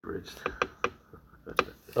switched.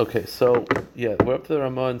 Okay, so yeah, we're up to the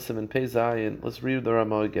Ramah and Siman Pei Zayin. Let's read the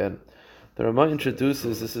Ramah again. The Ramah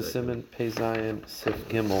introduces, this is Siman Pei Zayin Sif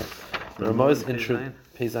Gimel. The Ramah is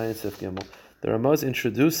Pei Zayin Sif Gimel. The Ramah is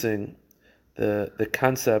introducing the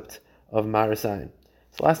concept of Marasayin.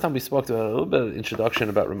 So last time we spoke to a little bit of introduction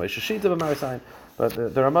about Ramah Shashita of Marasayin, but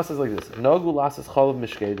the Ramah says like this: Nagu lasas chalav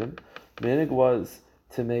mishkedim. Minig was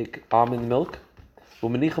to make almond milk.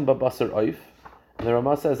 U'menichem babasar oif. And the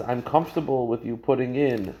Ramah says, I'm comfortable with you putting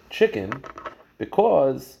in chicken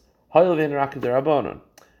because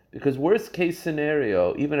because worst case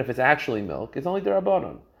scenario, even if it's actually milk, it's only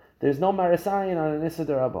derabanan. There's no marasayin on an issa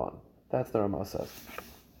deraban. That's the Ramah says.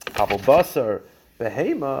 Aval basar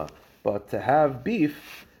behema, but to have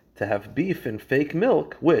beef in fake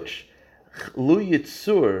milk, which lu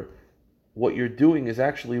yitzur, what you're doing is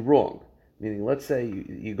actually wrong. Meaning, let's say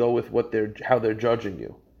you go with how they're judging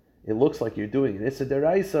you. It looks like you're doing an Issa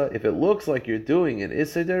Deraisa. If it looks like you're doing an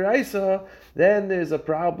Issa Deraisa, then there's a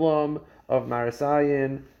problem of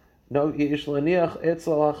Marasayin. No, Yish Laniach,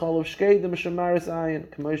 Etzel HaChalav Shkeidim Shem Marasayin,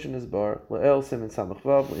 K'moshin Isbar, Le'el Siman Samach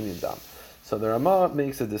Vav, L'Inyan Dam. So the Ramah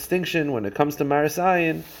makes a distinction when it comes to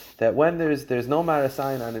Marasayin, that when there's no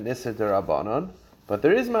Marasayin on an Issa Derabanan, but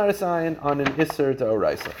there is Marasayin on an Issa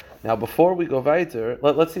Deraisa. Now, before we go weiter,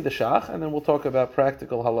 let's see the Shach, and then we'll talk about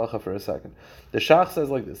practical halacha for a second. The Shach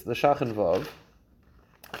says like this. The Shach in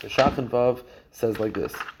Vav says like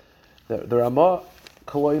this. The Ramah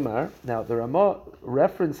Koloimar. Now, the Ramah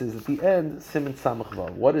references at the end Siman Samach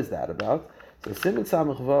Vav. What is that about? So Siman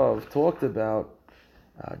Samach Vav talked about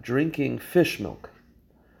drinking fish milk.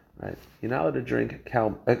 Right? You're not allowed to drink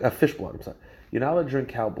fish blood. I'm sorry. You're not allowed to drink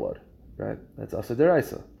cow blood. Right? That's Asa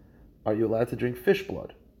Deraisa. Are you allowed to drink fish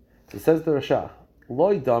blood? So it says the Rashach,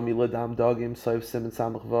 Loi dami ladam dagim Seif Siman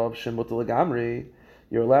Samach Vav shemut legamri.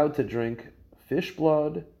 You're allowed to drink fish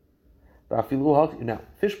blood. Now,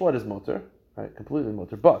 fish blood is mutter, right? Completely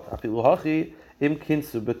mutter. But afilu hachi im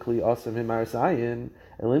kinsu bekli asam himarasayin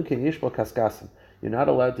elim kin yishbo kaskasim. You're not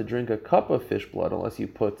allowed to drink a cup of fish blood unless you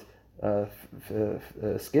put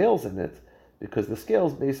scales in it, because the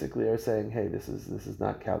scales basically are saying, hey, this is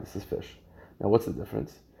not cow, this is fish. Now, what's the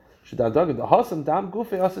difference? The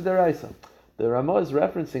Ramah is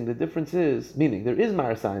referencing the difference is, meaning there is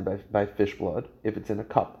marasayin by fish blood if it's in a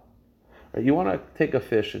cup. Right? You want to take a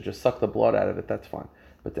fish and just suck the blood out of it, that's fine.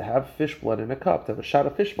 But to have fish blood in a cup, to have a shot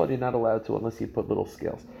of fish blood, you're not allowed to unless you put little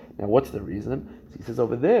scales. Now, what's the reason? So he says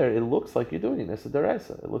over there, it looks like you're doing an Issa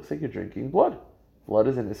Deraisa. It looks like you're drinking blood. Blood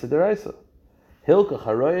is an Issa Deraisa.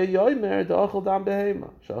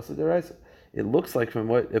 It looks like, from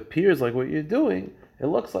what appears like what you're doing, it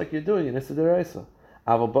looks like you're doing an Issa Deraisa.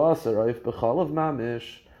 Aval Basar oif b'chalav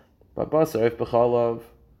mamish, but Basar oif b'chalav,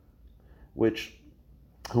 which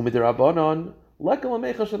humidirabanon lekal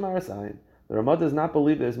amecha shel marasayin. The Ramah does not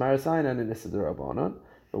believe there's marasayin on an Issa Derabanon.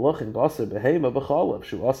 The lochin Basar behema b'chalav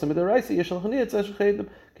shu asa midiraisa yishal chaniyat zeshchedim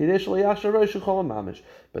kidesh liyashar roish chalav mamish.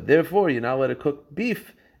 But therefore, you're not allowed to cook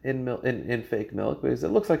beef in fake milk, because it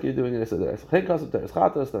looks like you're doing it as a Teres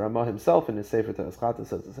Chatas. The Ramah himself in his Sefer Teres Chatas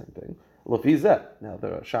says the same thing. Lefizet. Now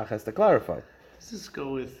the Shach has to clarify. Does this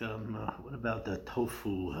go with what about the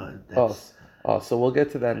tofu? So we'll get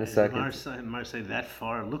to that in a second. Marseille that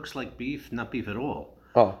far looks like beef, not beef at all.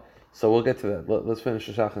 So we'll get to that. Let's finish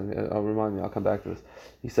the Shach, and I'll come back to this.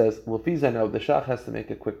 He says, Lefizet. Now the Shach has to make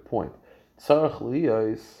a quick point. Now, first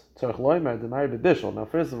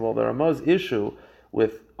of all, the Ramah's issue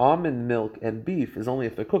with almond milk and beef is only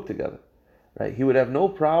if they're cooked together, right? He would have no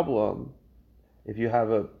problem if you have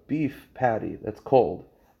a beef patty that's cold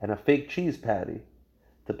and a fake cheese patty.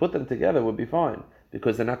 To put them together would be fine,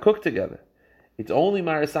 because they're not cooked together. It's only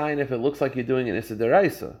marasayin if it looks like you're doing an Issa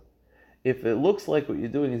Deraisa. If it looks like what you're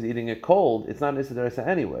doing is eating it cold, it's not an Issa Deraisa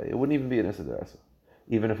anyway. It wouldn't even be an Issa Deraisa,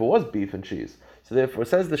 even if it was beef and cheese. So therefore,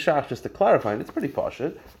 says the Shach, just to clarify, and it's pretty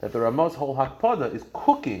pashut, that the Ramah's whole hakpada is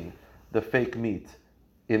cooking the fake meat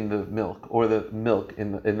in the milk, or the milk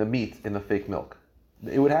in the meat in the fake milk.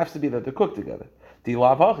 It would have to be that they're cooked together.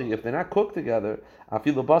 If they're not cooked together,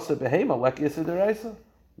 afilu basar behema lek Issa Deraisa.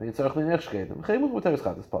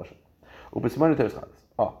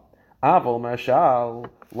 Aval marshal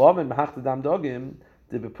lamen mehachtadam dogim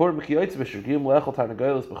de bepor mechiyotz b'shugim leechol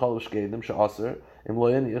tarnagolos b'chol shkedim she'aser im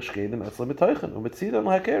loyen yishkedim etzle b'toichen u'metzidam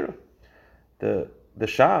lahakera. The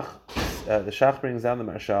Shach brings down the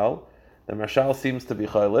marshal. The Marshal seems to be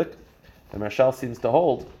chaylik. The Marshal seems to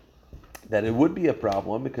hold that it would be a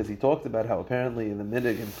problem, because he talked about how apparently in the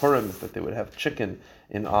Midig and Purim is that they would have chicken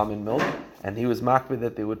in almond milk, and he was makbid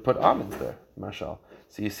that they would put almonds there, Marshal.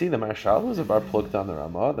 So you see, the Marshal, who's a bar plugged on the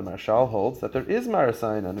Ramah, the Marshal holds that there is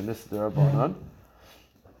marasayin on an Issa Derabanan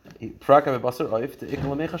Praka Basar Oif to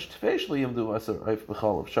Ikalamechash Tfeshli Yamdu Basar Oif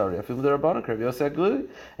Bechal of Shari. I feel the Rabbanon Krav Yosef Glui. And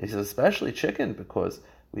he says, especially chicken, because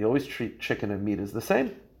we always treat chicken and meat as the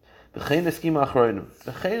same. V'chein Eskim Achroinim.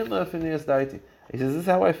 V'chein Lefinias Daiti. He says, this is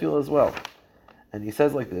how I feel as well. And he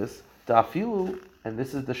says like this, Da'afilu, and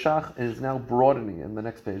this is the Shach is now broadening it in the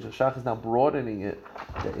next page. The Shach is now broadening it.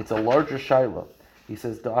 It's a larger Shaila. He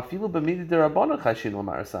says, Da'afilu b'midi derabbanan chashin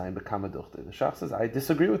l'marasayin b'kama duchte. The Shach says, I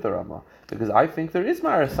disagree with the Rama, because I think there is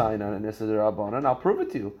marasayin on an issa derabbanan, and I'll prove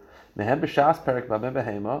it to you. Mehem b'shas perek b'mem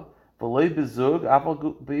behema, v'lei b'zug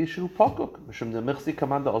aval b'yishu pokuk, mishum demichsi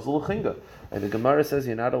kamanda ozul l'chinga. And the Gemara says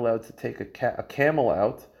you're not allowed to take a camel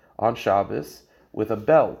out on Shabbos with a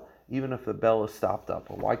bell, even if the bell is stopped up.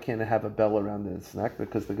 Well, why can't it have a bell around its neck?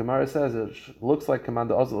 Because the Gemara says it looks like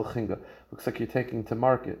Kamanda Ozil Chinga. Looks like you're taking to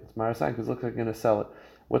market. It's Marasayin because it looks like you're going to sell it.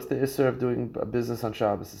 What's the Isser of doing a business on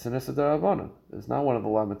Shabbos? It's an Isser D'Rabbanan. It's not one of the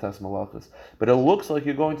Lamites Malachas. But it looks like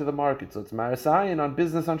you're going to the market. So it's Marasayin on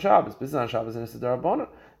business on Shabbos. Business on Shabbos is an Isser D'Rabbanan.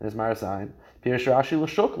 And it's Marasayin. Pirish Rashi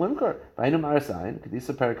L'shuk Limkar. Vainu Marasayin.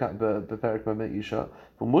 Kedisa Perek B'met Yisha.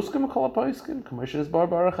 V'muskim Kol HaPoiskim. Commercial is Bar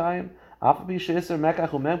Barachayim. Even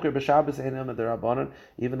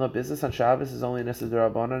though business on Shabbos is only an Issa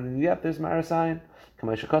D'Rabbanan, and yet there's Marasayin.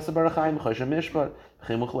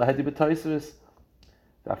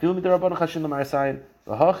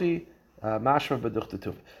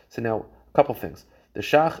 So now, a couple things. The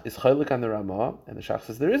Shach is chaylik on the Ramah, and the Shach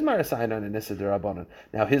says there is Marasayin on an Issa D'Rabbanan.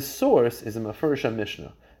 Now his source is a Mefurish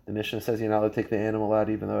Mishnah. The Mishnah says you're not allowed to take the animal out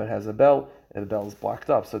even though it has a bell, and the bell is blocked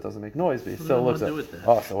up so it doesn't make noise, but he still looks at it.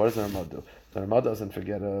 Oh, so what does the Ramah do? The Ramah doesn't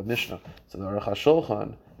forget a Mishnah. So the Aruch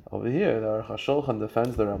HaShulchan, over here, the Aruch HaShulchan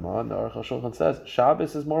defends the Ramah, and the Aruch HaShulchan says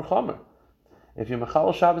Shabbos is more chomer. If you're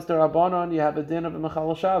Mechal Shabbos D'Rabbanan, you have a din of a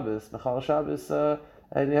Mechal Shabbos. Mechal Shabbos,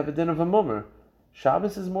 and you have a din of a Mummer.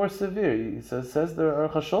 Shabbos is more severe. He says the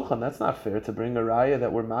Aruch HaShulchan, that's not fair to bring a raya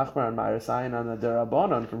that we're machmer on Ma'arasayin on the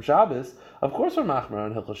D'Rabbanan from Shabbos. Of course we're machmer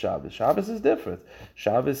on Hilchos Shabbos. Shabbos is different.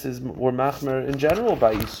 Shabbos is, we're machmer in general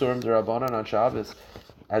by Yisurim D'Rabbanan on Shabbos,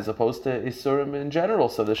 as opposed to Yisurim in general.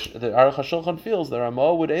 So the Aruch HaShulchan feels the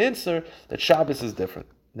Ramah would answer that Shabbos is different.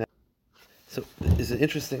 Now, so it's an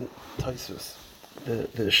interesting Tosfos.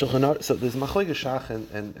 The Shulchan Aruch, so there's Machlokes Shach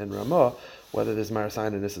and Ramah, whether there's Ma'arasayin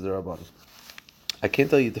and Issa D'Rabbanan. I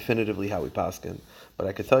can't tell you definitively how we paskin, but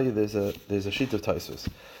I can tell you there's a sheet of Tosfos.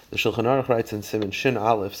 The Shulchan Aruch writes in Siman Shin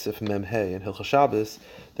Aleph Sif Mem Hey in Hilchos Shabbos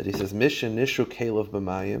that he says Mishin Nishu Kelev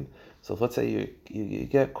B'Mayim. So let's say you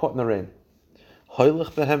get caught in the rain. You're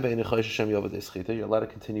allowed to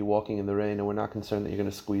continue walking in the rain, and we're not concerned that you're going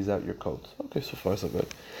to squeeze out your coat. Okay, so far so good.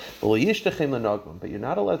 But you're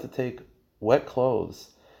not allowed to take wet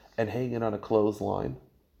clothes and hang it on a clothesline,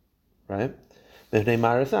 right?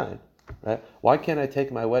 Right? Why can't I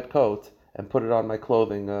take my wet coat and put it on my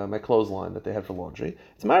clothing, my clothesline that they had for laundry?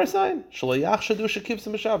 It's Marasayin.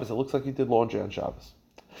 It looks like you did laundry on Shabbos.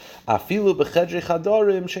 It says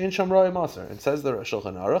the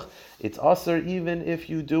Shulchan Aruch, it's aser even if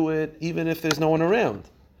you do it, even if there's no one around,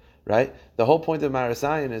 right? The whole point of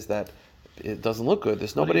Marasayin is that it doesn't look good.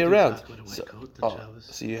 There's nobody around.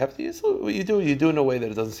 So you have to use what you do. You do in a way that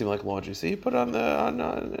it doesn't seem like laundry. So you put it on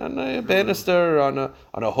a banister or on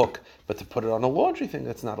a hook, but to put it on a laundry thing,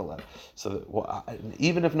 that's not allowed. So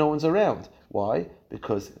even if no one's around, why?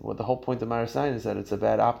 Because the whole point of Marasayin is that it's a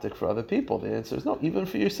bad optic for other people. The answer is no. Even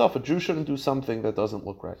for yourself, a Jew shouldn't do something that doesn't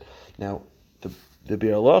look right. Now, the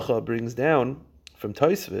Bir Halacha brings down from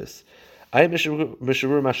Tosfos. I mishavur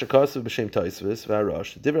mashakasu b'shem Tosfos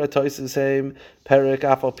v'arash. Divrei Tosfos heim perek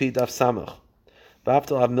afal pi daf samach.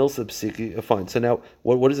 V'aftal av milsa psiki. Fine. So now,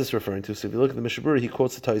 what is this referring to? So if you look at the mishavur, he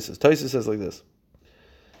quotes the Tosfos. Tosfos says like this: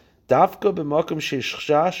 Dafka b'makom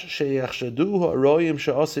sheishchash sheyachshadu ha'royim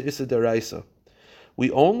she'asa isa deraisa.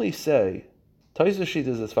 We only say Tosfos sheet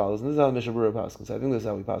is as follows, and this is how the mishavur paskins. I think this is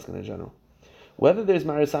how we paskin in general. Whether there's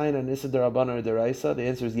Marasayin on Issa D'Rabbanan or D'Oraisa, the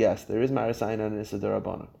answer is yes, there is Marasayin on Issa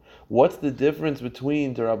D'Rabbanan. What's the difference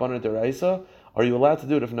between D'Rabbanan and D'Oraisa? Are you allowed to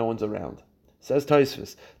do it if no one's around? Says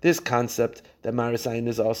Tosfos, this concept that Marasayin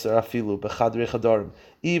is aser afilu b'chadrei chadarim,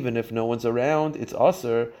 even if no one's around, it's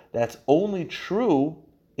aser. That's only true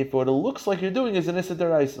if what it looks like you're doing is an Issa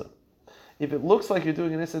D'Oraisa. If it looks like you're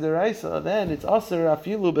doing an Issa D'Oraisa, then it's aser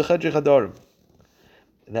afilu b'chadrei chadarim.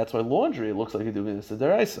 And that's why laundry, it looks like you're doing an Issa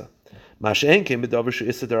D'Oraisa. Mashen came b'davar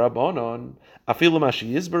she'Issa D'Rabbanan, afilu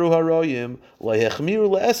mashi yizberu haroyim lehechmiru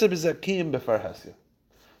le'eser b'zakim b'farhasya.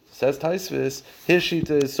 Says Tosfos, his sheet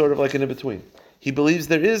is sort of like in between. He believes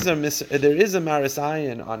there is a maris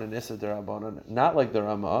ayin on an issa derabanan, not like the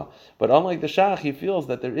Rama, but unlike the Shach, he feels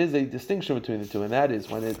that there is a distinction between the two, and that is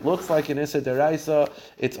when it looks like an issa deraisa,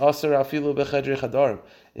 it's aser afilu bechedrei chadarim.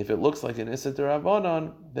 If it looks like an issa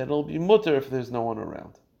derabanan, then it'll be mutter if there's no one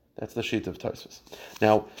around. That's the sheet of Tosfos.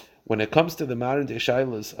 Now, when it comes to the modern day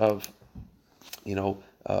shaylas of,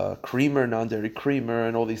 creamer, non-dairy creamer,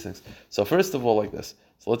 and all these things. So first of all, like this.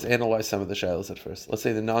 So let's analyze some of the shilas at first. Let's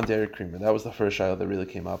say the non-dairy creamer. That was the first shilah that really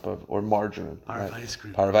came up, or margarine. Parv ice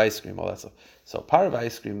cream. Parv ice cream, all that stuff. So parv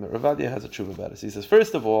ice cream, the Ravadia has a tshuva about it. So he says,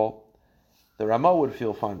 first of all, the Rama would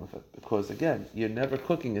feel fine with it because, again, you're never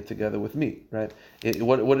cooking it together with meat, right?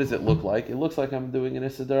 What does it look like? It looks like I'm doing an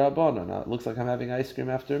Issa D'Rabbanan. It looks like I'm having ice cream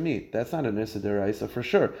after meat. That's not an Issa D'Raisa for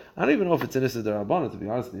sure. I don't even know if it's an Issa D'Rabbanan, to be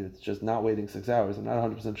honest with you. It's just not waiting 6 hours. I'm not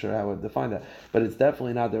 100% sure how I would define that. But it's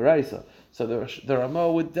definitely not D'Raisa. So the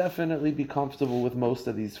Rama would definitely be comfortable with most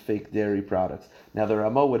of these fake dairy products. Now, the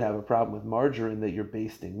Rama would have a problem with margarine that you're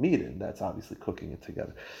basting meat in. That's obviously cooking it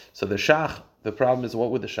together. So the Shach, the problem is,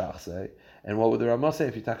 what would the Shach say? And what would the Rama say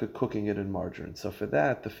if you talk cooking it in margarine? So for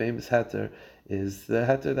that, the famous heter is the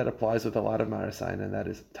heter that applies with a lot of marasayin, and that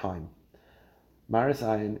is time.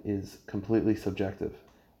 Marasayin is completely subjective.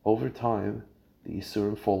 Over time, the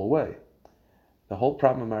Yisurim fall away. The whole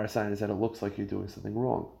problem of marasayin is that it looks like you're doing something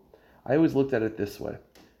wrong. I always looked at it this way.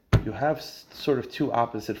 You have sort of two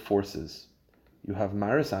opposite forces. You have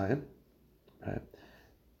marasayin, right?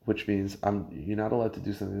 Which means you're not allowed to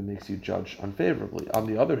do something that makes you judge unfavorably. On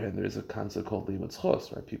the other hand, there is a concept called limud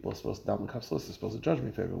schos, right? People are supposed to judge me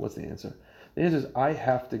favorably. What's the answer? The answer is I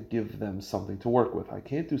have to give them something to work with. I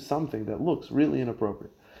can't do something that looks really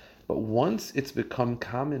inappropriate. But once it's become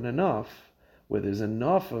common enough, where there's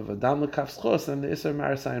enough of a dam l'kaf schos, then the isser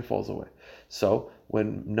marasayin falls away. So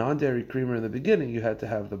when non-dairy creamer in the beginning, you had to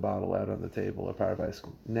have the bottle out on the table or parv ice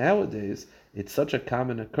cream. Nowadays, it's such a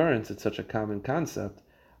common occurrence, it's such a common concept.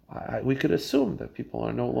 We could assume that people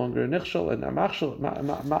are no longer nichshel and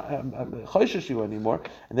chosheshu anymore,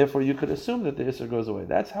 and therefore you could assume that the isser goes away.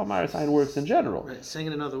 That's how marasayin works in general. Right. Saying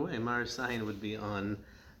it another way, marasayin would be on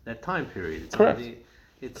that time period. It's Correct.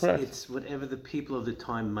 Correct. It's whatever the people of the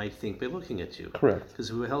time might think by looking at you. Correct.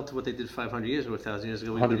 Because we were held to what they did 500 years or 1,000 years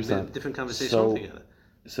ago. We 100%. would have a different conversation altogether.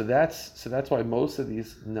 So that's why most of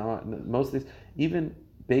these, even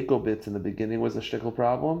bako bits in the beginning was a shtickle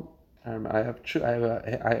problem. I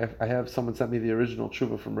have someone sent me the original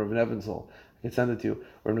tshuva from Rav Nevinsel. I can send it to you.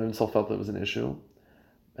 Rav Nevinsel felt it was an issue,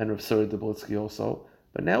 and Rav Dablitsky also.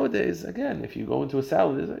 But nowadays, again, if you go into a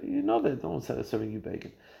salad, you know that no one's serving you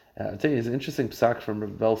bacon. I'll tell you, it's an interesting psak from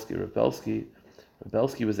Rav Belsky. Rav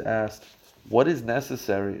Belsky was asked, what is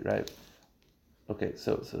necessary, right? Okay,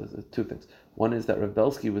 so there's two things. One is that Rav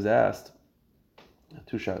Belsky was asked,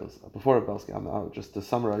 two shilas. Before Rav Belsky, just to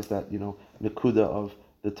summarize that, nekuda of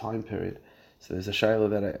the time period. So there's a shaila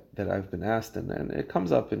that I've been asked, and it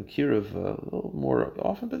comes up in Kiruv a little more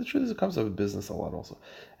often, but the truth is it comes up in business a lot also.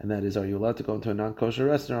 And that is, are you allowed to go into a non-kosher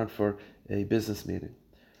restaurant for a business meeting?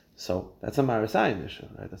 So that's a marasayin issue,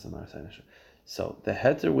 right? That's a marasayin issue. So the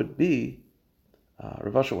heter would be,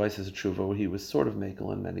 Rav Asher Weiss has a tshuva where he was sort of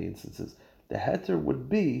makel in many instances. The heter would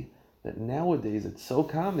be that nowadays it's so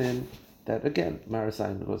common that, again,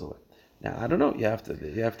 marasayin goes away. Now, I don't know. You have to have.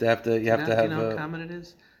 You know how common it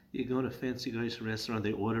is? You go to a fancy guy's restaurant,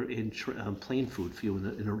 they order in plain food for you in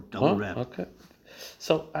a double wrap. Okay.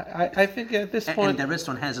 So I think at this point, and the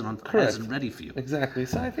restaurant has it ready for you. Exactly.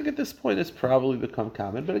 So I think at this point it's probably become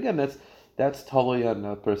common. But again, that's totally on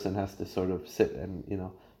a person has to sort of sit and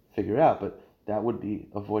figure out. But that would be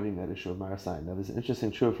avoiding that issue of marasayin. Now, there's an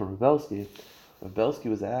interesting truth from Rav Belsky. Rav Belsky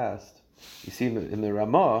was asked, you see in the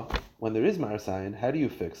Ramah, when there is marasayin, how do you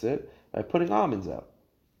fix it? By putting almonds out.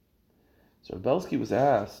 So Belsky was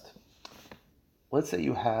asked, let's say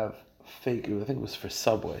you have fake, I think it was for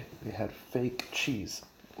Subway, they had fake cheese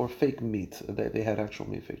or fake meat. They had actual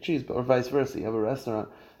meat, fake cheese, or vice versa. You have a restaurant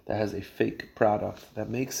that has a fake product that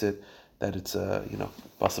makes it that it's basar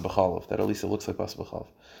b'chalov, that at least it looks like basar b'chalov.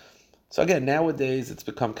 So again, nowadays it's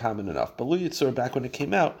become common enough. But Lu Yitzur, back when it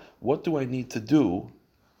came out, what do I need to do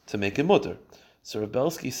to make it mutter? So Rav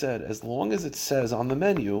Belsky said, as long as it says on the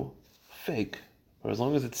menu, fake, or as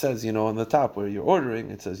long as it says, on the top where you're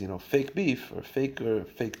ordering, it says, fake beef or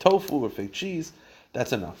fake tofu or fake cheese,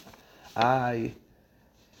 that's enough. Not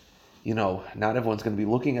everyone's going to be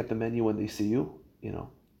looking at the menu when they see you,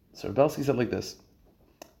 So Belsky said like this.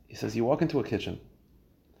 He says, you walk into a kitchen,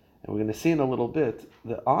 and we're going to see in a little bit,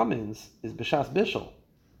 the almonds is b'shas bishul.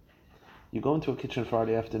 You go into a kitchen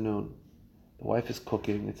Friday afternoon, the wife is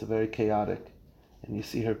cooking, it's very chaotic, and you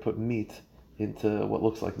see her put meat into what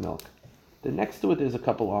looks like milk. Then next to it, there's a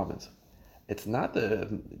couple almonds. it's not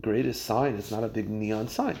the greatest sign. It's not a big neon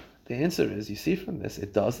sign. The answer is, you see from this,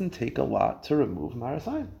 it doesn't take a lot to remove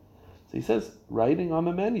marasayin. So he says, writing on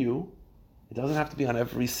the menu, it doesn't have to be on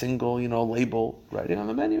every single, label. Writing on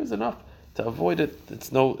the menu is enough to avoid it.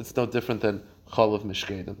 It's no different than chalav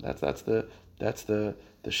mishkedim. That's the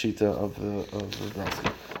shita of the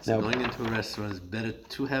Basar. So now, going into a restaurant is better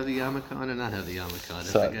to have the yarmulke on or not have the yarmulke on.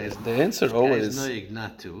 So the answer always,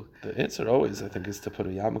 not to. The answer always, I think, is to put a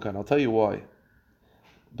yarmulke on. I'll tell you why.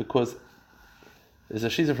 Because there's a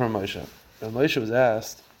shita from Moshe. And Moshe was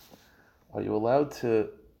asked, if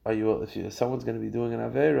someone's going to be doing an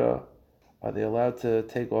avera, are they allowed to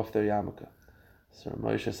take off their yarmulke? So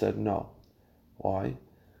Moshe said no. Why?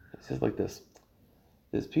 He says like this.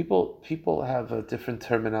 There's people have a different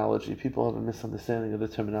terminology. People have a misunderstanding of the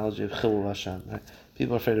terminology of Chilul Hashem. Right?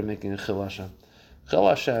 People are afraid of making a Chilul Hashem. Chilul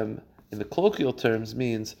Hashem, in the colloquial terms,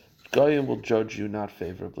 means Goyim will judge you not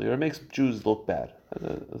favorably, or it makes Jews look bad.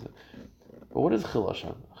 But what is Chilul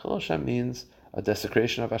Hashem? Chilul Hashem means a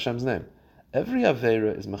desecration of Hashem's name. Every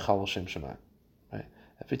Aveira is Mechal Shem Shemayim. Right?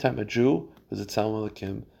 Every time a Jew who's a Tzelem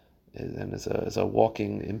Elokim and is a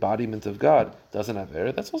walking embodiment of God doesn't have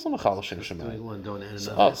error, that's also Mechal Shem Shemayim.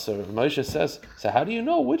 So Moshe says, so how do you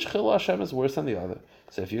know which Chilul Hashem is worse than the other?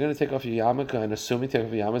 So if you're going to take off your yarmulke and assuming taking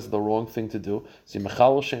off your yarmulke is the wrong thing to do, so you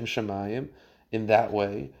Mechal Shem Shemayim in that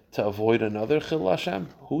way to avoid another Chilul Hashem.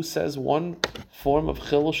 Who says one form of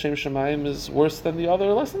Chilul Shem Shemayim is worse than the other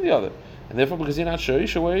or less than the other? And therefore, because you're not sure, you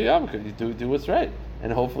should wear your yarmulke. You do what's right,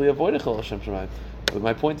 and hopefully avoid a Chilul Shem Shemayim. But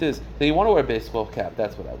my point is, that you want to wear a baseball cap.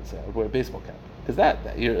 That's what I would say. I would wear a baseball cap because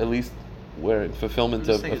that you're at least wearing fulfillment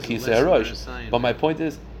of Kisei HaRosh. But my point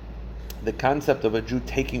is, the concept of a Jew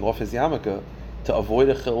taking off his yarmulke to avoid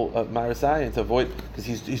a marasayin, to avoid, because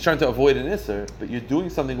he's trying to avoid an isser, but you're doing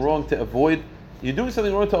something wrong to avoid. You're doing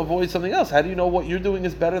something wrong to avoid something else. How do you know what you're doing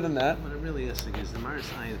is better than that? What it really is the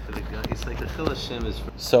marasayin for the guy. It's like the Chilul Hashem is.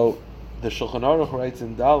 So the Shulchan Aruch writes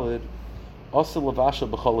in Daled, also lavasha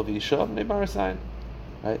b'chol avisha marasayin.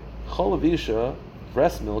 Right? Chol avisha,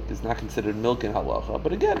 breast milk, is not considered milk in halacha,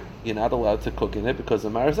 but again, you're not allowed to cook in it because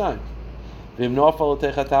of marasayin.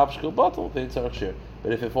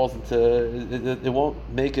 But if it falls into, it won't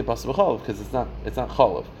make it basar b'cholav because it's not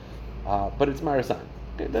cholav, but it's marasayin.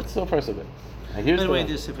 Okay, that's so far so good. Now, by the way,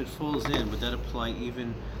 if it falls in, would that apply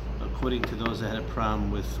even according to those that had a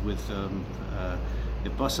problem with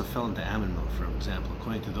if basar fell into almond milk, for example?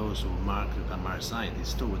 According to those who were marked on marasayin, they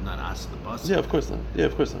still would not ask the basar. Yeah, of course not.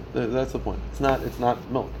 That's the point. It's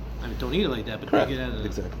not milk. I mean, don't eat it like that, but correct. Take it out of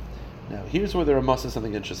Exactly. Now, here's where the Ramah says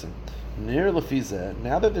something interesting. Near Lefize,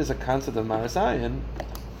 now that there's a concept of marasayin,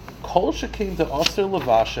 kol shekein to aser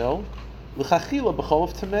levashel l'chachila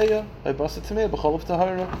b'cholav tameya, by basar tameya b'cholav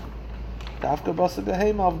tahara, dafka basar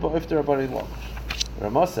behema b'oifter abari lavish. The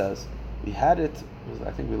Ramah says we had it. I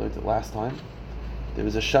think we learned it last time. There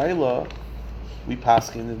was a shaila we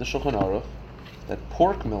paskin in the Shulchan Aruch that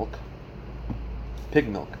pork milk, pig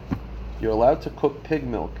milk, you're allowed to cook pig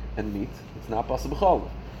milk and meat. It's not basar b'cholav.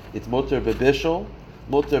 It's muter bebishul,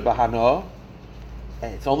 muter bahana,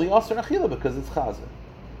 and it's only aser achila because it's chazer.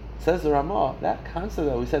 Says the Ramah, that concept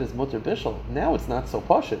that we said is muter bishul, now it's not so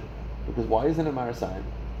pashut, because why isn't it marasayin?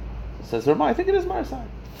 Says the Ramah, I think it is marasayin.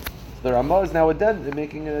 So the Ramah is now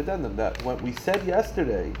making an addendum that what we said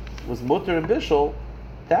yesterday was muter and bishul,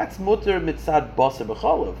 that's muter mitzad basar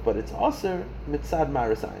b'cholav, but it's aser mitzad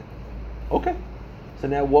marasayin. Okay, so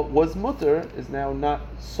now what was muter is now not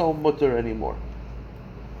so muter anymore.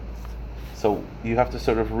 So you have to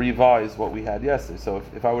sort of revise what we had yesterday. So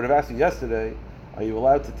if I would have asked you yesterday, are you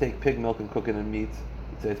allowed to take pig milk and cook it in meat?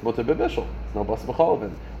 You'd say it's muter bebishul. It's no basar b'cholav.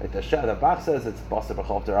 And the Bach says it's basar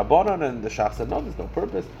b'cholav derabanan, and the Shach said no, there's no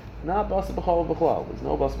purpose. Not basar b'cholav b'cholav. There's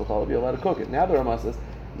no basar b'cholav. You're allowed to cook it. Now the Ramah says,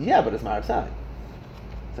 yeah, but it's marasayin.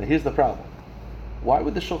 So here's the problem. Why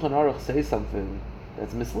would the Shulchan Aruch say something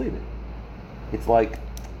that's misleading? It's like,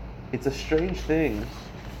 it's a strange thing.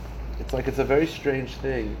 It's a very strange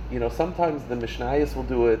thing. Sometimes the Mishnayos will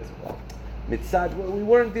do it. Mitzad, we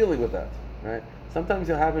weren't dealing with that, right? Sometimes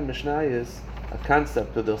you'll have in Mishnayos a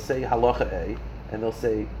concept where they'll say halacha A, and they'll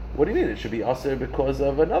say, what do you mean? It should be aser because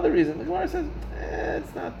of another reason. The Gemara says,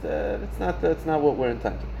 that's not what we're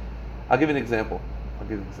intending. I'll give you an example.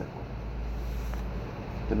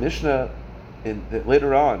 The Mishnah,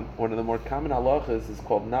 later on, one of the more common halachas is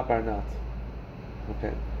called nat bar nat.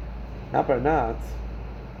 Okay, nat bar nat,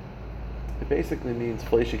 it basically means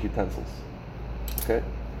fleshik utensils. Okay,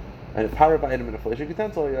 and a parav item in a fleshik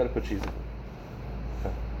utensil, you got to put cheese in it.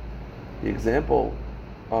 Okay. The example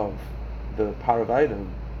of the parav item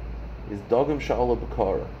is dogim sha'ala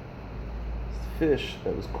b'kara. It's fish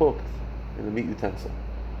that was cooked in a meat utensil.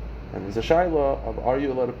 And there's a shaila of are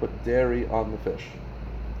you allowed to put dairy on the fish?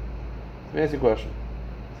 Let me ask you a question.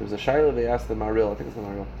 So there's a shaila they asked the Maril, I think it's the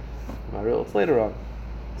Maril. The Maril, it's later on.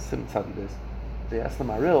 Sim Tzadi days. They asked the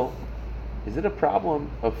Maril, is it a problem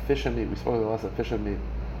of fish and meat? We spoke about of fish and meat.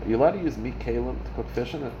 Are you allowed to use meat kalim to cook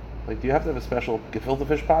fish in it? Like, do you have to have a special gefilte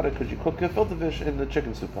fish pot, or could you cook gefilte fish in the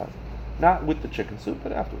chicken soup pot? Not with the chicken soup,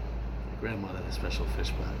 but afterwards. Grandmother had a special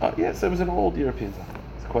fish pot. Yes, it was an old European time.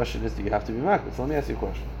 The question is, do you have to be makbid? So let me ask you a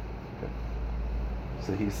question. Okay.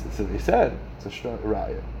 So they said, it's a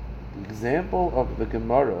raya. The example of the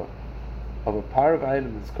Gemara of a parv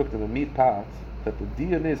item that's cooked in a meat pot, that the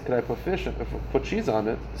diyan is, could I put cheese on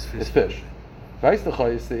it, is fish.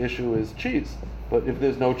 The issue is cheese. But if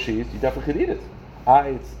there's no cheese, you definitely could eat it.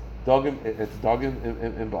 It's dogim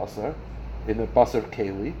in Basar, in the Basar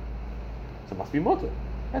Keli, so it must be mutter.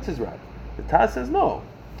 That's his right. The Taz says no.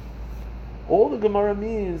 All the Gemara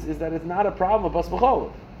means is that it's not a problem of Bas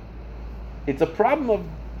B'cholav. It's a problem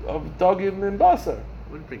of dogim in Basar.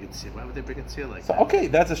 Why would they bring it to you like that? Okay,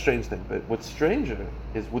 that's a strange thing. But what's stranger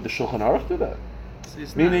is, would the Shulchan Aruch do that?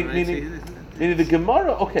 Meaning the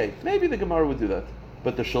Gemara, okay, maybe the Gemara would do that.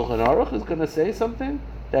 But the Shulchan Aruch is going to say something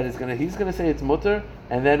he's going to say it's mutter,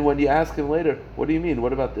 and then when you ask him later, what do you mean?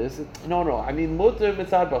 What about this? No, I mean mutter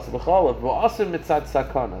mitzad bas b'chalav, v'aser mitzad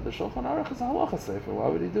sakana. The Shulchan Aruch is a halacha sefer. Why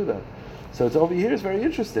would he do that? So it's over here is very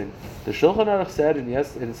interesting. The Shulchan Aruch said in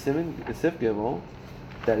Siman Sif Gimel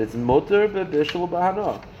that it's mutter b'bishul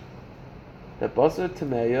b'hana. That basar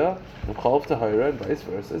tameya and chalav tahira and vice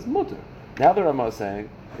versa is mutter. Now the Rama is saying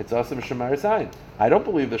it's aser b'shemar sayin. I don't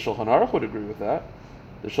believe the Shulchan Aruch would agree with that.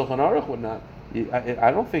 The Shulchan Aruch would not.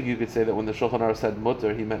 I don't think you could say that when the Shulchan Aruch said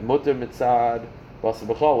mutter, he meant mutter mitzad basar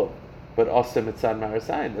b'cholav, but aser mitzad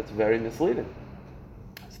marasayin. That's very misleading.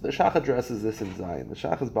 So the Shach addresses this in Zion. The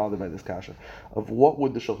Shach is bothered by this kasha of what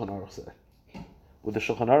would the Shulchan Aruch say. Would the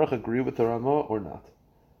Shulchan Aruch agree with the Ramah or not?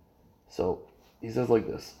 So he says like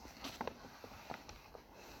this: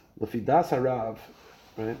 Lefi das harav,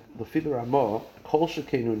 right? Lefi the Ramah kol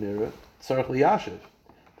shekenu nira tzarich liyashiv.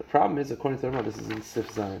 The problem is, according to the Ramah, this is in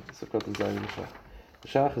Sif Zion. It's a in Zion in the Shach. The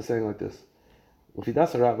Shach is saying like this: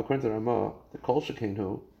 L'fidas Harav, according to the Ramah, the Kol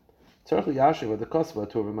Shekenu, Tzarech Liyashiv the Kosva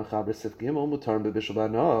Torah Mechaber Sif Gimel Mutar B'Bishul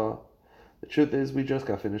B'Anoah. The truth is, we just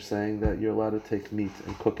got finished saying that you're allowed to take meat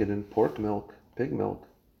and cook it in pork milk, pig milk.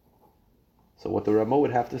 So what the Ramah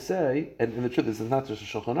would have to say, and the truth is, it's not just a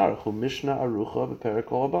Shulchan Aruch, Hu Mishnah Arucha B'Perek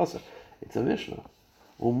Kol HaBasar. It's a Mishnah.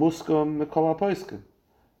 Hu Muskom Mikol HaPoiskim.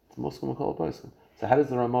 It's Muskom Mikol HaPoiskim. So how does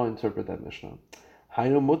the Ramah interpret that Mishnah?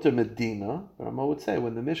 Haynu mutter medina. The Ramah would say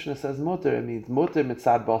when the Mishnah says mutter, it means mutter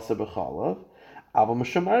mitzad basar b'chalav. Aval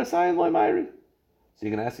m'shamar sayin loy mayri. So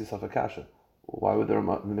you can ask yourself a kasha. Why would the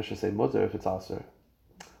Mishnah say mutter if it's aser?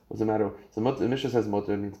 What's the matter? So the Mishnah says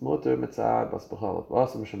mutter, it means mutter mitzad basar b'chalav.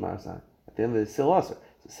 Basar m'shamar sayin. At the end of it, it's still aser.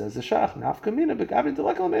 So it says the shach nafkamina begavin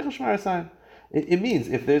delekal mecha shmar sayin. It means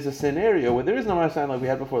if there's a scenario where there is no mar sayin like we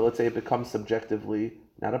had before, let's say it becomes subjectively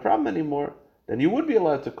not a problem anymore, then you would be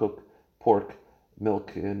allowed to cook pork,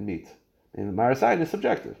 milk, and meat. And the marasayin is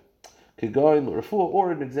subjective. Could go in refuah,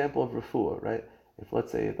 or an example of refuah, right? If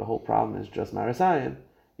let's say the whole problem is just marasayin,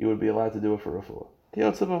 you would be allowed to do it for refuah.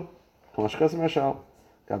 Kiyotzabo, kamashkas marshal,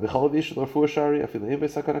 gabi cholavish refuah shari, afilim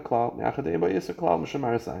beisakana klal, me'achadei ba'yisr klal m'shem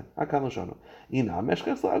marasayin. Akan l'shono. Ina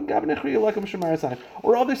meshkas la gabi nechri like m'shem marasayin.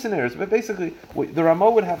 Or other scenarios, but basically, what the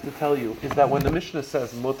Ramah would have to tell you is that when the Mishnah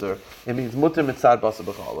says mutter, it means mutter mitzad basar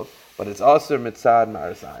b'chalav. But it's aser mitzad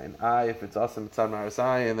marasayin. If it's aser mitzad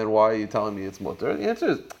marasayin, then why are you telling me it's mutter? The answer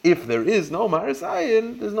is, if there is no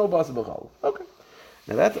marasayin, there's no basar b'chalav. Okay.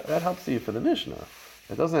 Now that helps you for the Mishnah.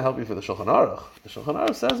 It doesn't help you for the Shulchan Aruch. The Shulchan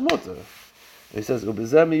Aruch says mutter. He says,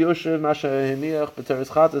 "Ubezeh miyushev masha hiniach b'teres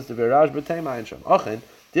chatas deverash b'tei ma'in sham." Achen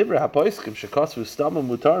divrei hapoiskim shekosvu stamim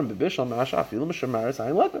mutarim b'bishal masha afilu m'shem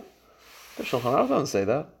marasayin leka. The Shulchan Aruch doesn't say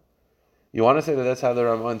that. You want to say that that's how the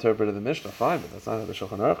Ramah interpreted the Mishnah, fine, but that's not how the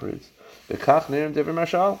Shulchan Aruch reads. V'kach nirim divrei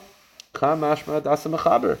marshal, kam mashma dasa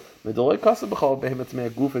mechaber, medoloi kasa b'chol behemet mei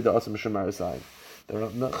gufe dasa m'shem marasayin. The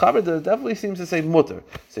mechaber definitely seems to say mutter.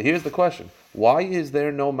 So here's the question: why is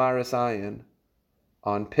there no marasayin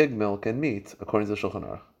on pig milk and meat, according to the Shulchan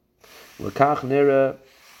Aruch? V'kach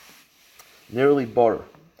nearly bor,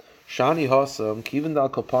 shani hasam kiven dal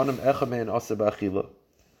kopanim echamein asa b'achila.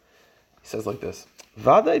 He says like this. It's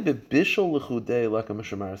very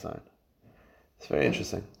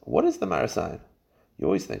interesting. What is the marasayin? You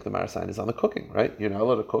always think the marasayin is on the cooking, right? You're not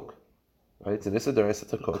allowed to cook, right? It's an issa d'oraisa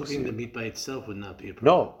to cook. Cooking the meat by itself would not be a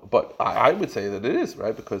No, problem. but I would say that it is,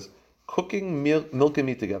 right? Because cooking milk and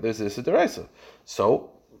meat together is issa d'oraisa.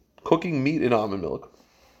 So, cooking meat in almond milk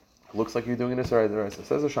It looks like you're doing an Isser Deraisa.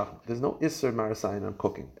 Says the Shach, there's no Isser Marasayin on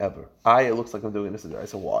cooking, ever. It looks like I'm doing an Isser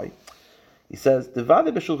Deraisa. Why? He says,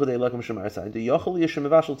 Devade b'shul chadei lakem shemarasayin, de yochel yishem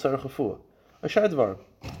mevashel tzarech hafua. Ashar dvar.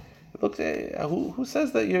 Look, who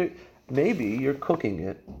says that you're cooking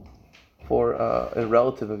it for a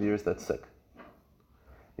relative of yours that's sick?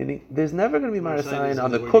 Meaning, there's never going to be marasayin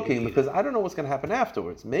on the cooking because I don't know what's going to happen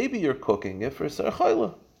afterwards. Maybe you're cooking it for Ser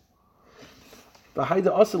Chayla. The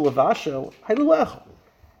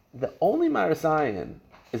only marasayin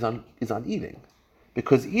is on eating.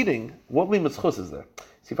 Because eating, what limitz is there?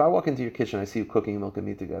 See, if I walk into your kitchen, I see you cooking milk and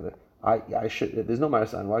meat together, I should, there's no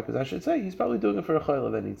marasayin. Why? Because I should say, he's probably doing it for a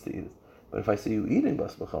chayla that needs to eat it. But if I see you eating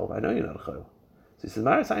bas b'chol, I know you're not a chayla. So he says,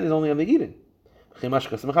 marasayin is only on the eating. By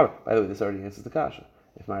the way, this already answers the kasha.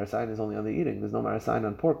 If marasayin is only on the eating, there's no marasayin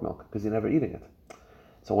on pork milk, because you're never eating it.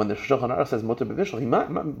 So when the Shulchan Aruch says mutter b'vishul, he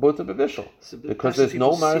might mutter b'vishul, because there's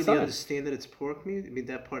no marasayin. They understand that it's pork meat. I mean,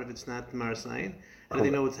 that part of it's not marasayin. How do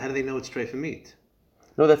they know it's treifa meat?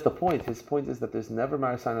 No, that's the point. His point is that there's never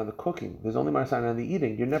marasayin on the cooking. There's only marasayin on the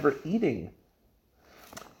eating. You're never eating.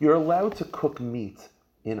 You're allowed to cook meat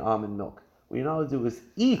in almond milk. What you're not allowed to do is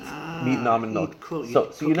eat meat in almond milk.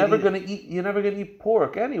 So you're never going to eat. You're never going to eat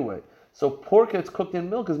pork anyway. So pork that's cooked in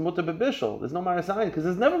milk is mutter b'bishul. There's no marasayin because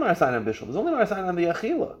there's never marasayin on bishul. There's only marasayin on the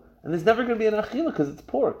achila, and there's never going to be an achila because it's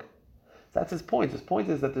pork. So that's his point. His point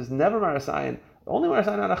is that there's never marasayin, only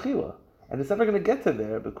marasayin on achila, and it's never going to get to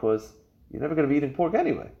there because you're never going to be eating pork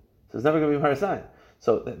anyway. So it's never going to be marasayin.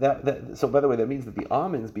 So so by the way, that means that the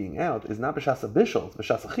almonds being out is not b'shas bishul, it's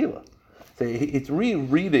b'shas achila. So it's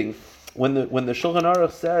rereading when the Shulchan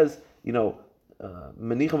Aruch says,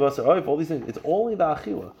 Manichem Basar Oif, all these things, it's only the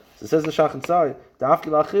achila. So it says the Shach and Tzai, Dafki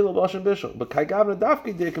la'achila b'ashem bishul, but kai gavna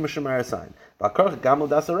dafki dikim m'shem marasayin. V'akarch gamel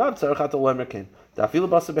dasarab tzarech ato lemerkin. Dafila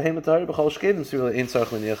basar behema tahari b'chol shkedim, sirila ein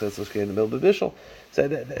tzarech l'niachas l'shkedim mil b'bishul. So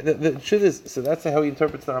the truth is, so that's how he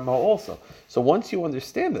interprets the Ramah also. So once you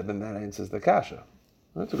understand it, then that answers the kasha.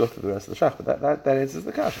 I don't have to go through the rest of the Shach, but that answers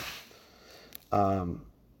the kasha.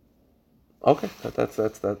 Okay, that's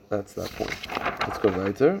that point. Let's go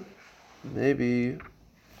weiter. Maybe, you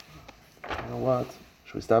know what?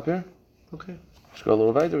 Should we stop here? Okay. Should we go a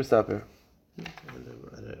little weiter or we stop here?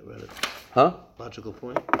 Huh? Logical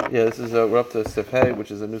point. Yeah, this is we're up to Seif,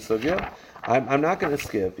 which is a new sugya. I'm not going to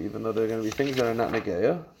skip, even though there are going to be things that are not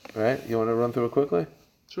negeya. Right? You want to run through it quickly?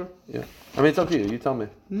 Sure. Yeah. I mean, it's up to you. You tell me.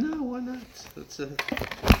 No, why not? It's the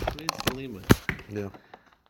limit. Yeah.